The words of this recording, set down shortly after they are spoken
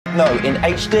No, in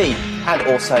HD and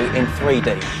also in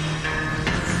 3D.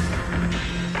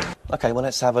 OK, well,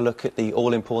 let's have a look at the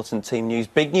all-important team news.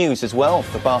 Big news as well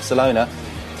for Barcelona.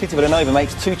 Titi Villanova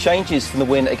makes 2 changes from the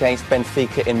win against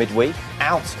Benfica in midweek.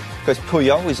 Out goes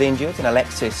Puyol, who's injured, and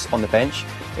Alexis on the bench.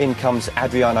 In comes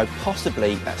Adriano,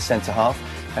 possibly at centre-half.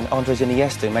 And Andres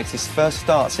Iniesta makes his first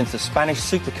start since the Spanish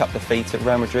Super Cup defeat at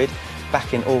Real Madrid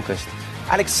back in August.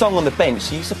 Alex Song on the bench.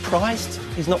 Are you surprised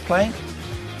he's not playing?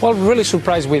 Well, really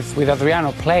surprised with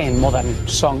Adriano playing more than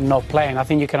Song not playing. I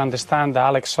think you can understand that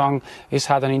Alex Song has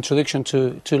had an introduction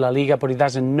to La Liga, but he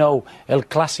doesn't know El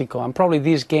Clásico. And probably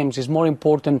these games is more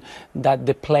important that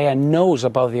the player knows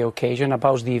about the occasion,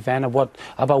 about the event,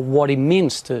 about what it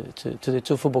means to the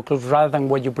two football clubs, rather than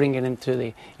what you bring it into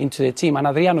the team. And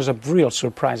Adriano is a real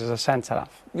surprise as a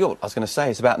centre-half. I was going to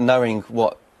say, it's about knowing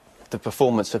what the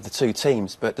performance of the two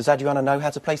teams, but does Adriano know how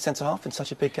to play centre-half in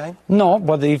such a big game? No,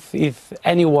 but if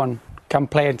anyone can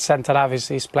play in centre-half,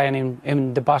 is playing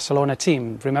in the Barcelona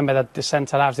team. Remember that the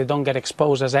centre-halves, they don't get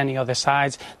exposed as any other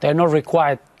sides. They're not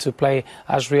required to play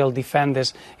as real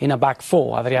defenders in a back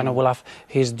four. Adriano will have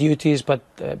his duties, but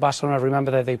Barcelona,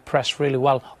 remember that they press really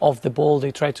well off the ball.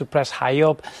 They try to press high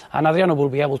up, and Adriano will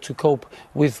be able to cope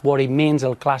with what it means,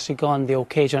 El Clásico, and the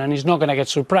occasion, and he's not going to get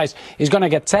surprised. He's going to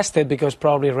get tested because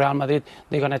probably Real Madrid,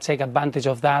 they're going to take advantage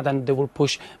of that, and they will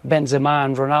push Benzema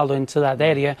and Ronaldo into that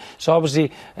area. So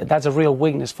obviously, that's a real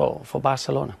weakness for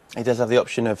Barcelona. He does have the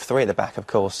option of 3 at the back, of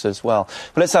course, as well.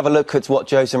 But let's have a look at what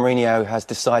Jose Mourinho has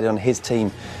decided on his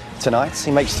team tonight.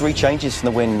 He makes 3 changes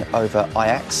from the win over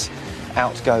Ajax.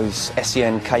 Out goes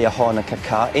Essien, Callejon and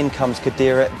Kaká. In comes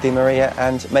Khedira, Di Maria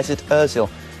and Mesut Ozil.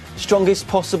 Strongest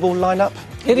possible lineup?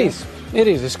 It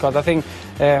is, Scott. I think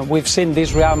we've seen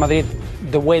this Real Madrid,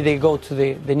 the way they go to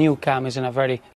the new camp is in a very